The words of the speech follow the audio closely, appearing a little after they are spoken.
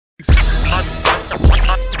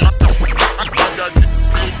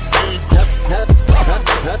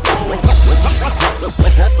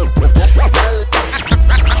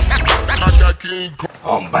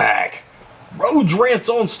I'm back. Rhodes Rants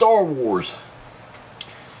on Star Wars.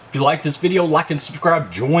 If you like this video, like and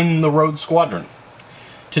subscribe. Join the Rhodes Squadron.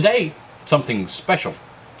 Today, something special.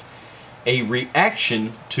 A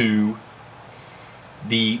reaction to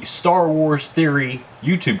the Star Wars Theory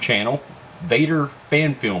YouTube channel, Vader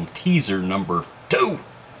Fan Film teaser number 2.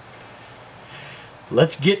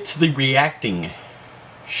 Let's get to the reacting,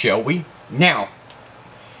 shall we? Now,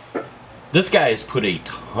 this guy has put a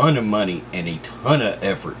ton of money and a ton of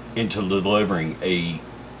effort into delivering a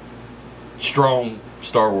strong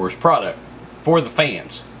Star Wars product for the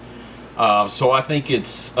fans. So I think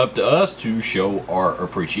it's up to us to show our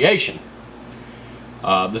appreciation.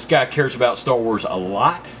 This guy cares about Star Wars a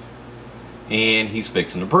lot, and he's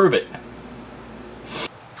fixing to prove it.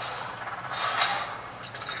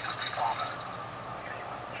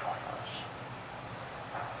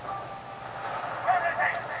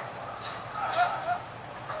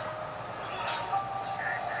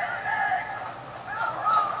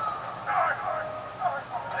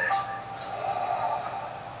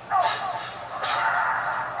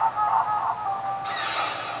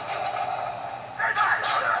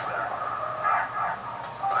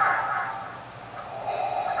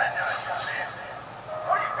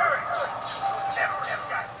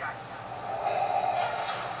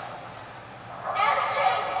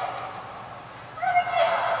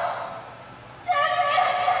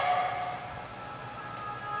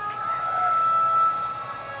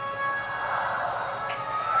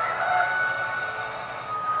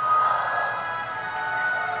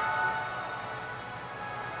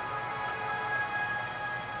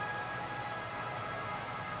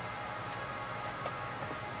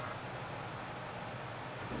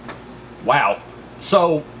 Wow.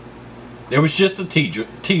 So, it was just a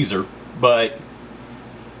teaser, but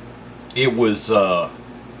it was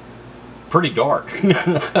pretty dark.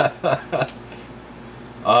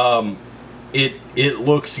 It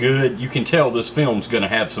looks good. You can tell this film's going to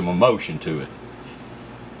have some emotion to it.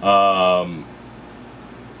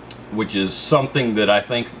 Which is something that I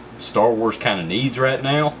think Star Wars kind of needs right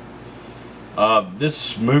now.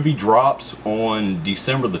 This movie drops on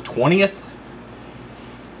December the 20th.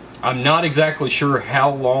 I'm not exactly sure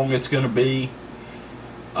how long it's going to be,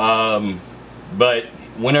 but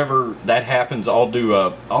whenever that happens, I'll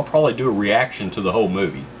probably do a reaction to the whole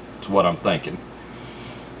movie. That's what I'm thinking.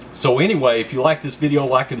 So anyway, if you like this video,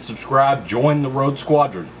 like and subscribe. Join the Rhodes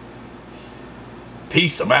Squadron.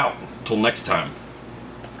 Peace. I'm out. Until next time.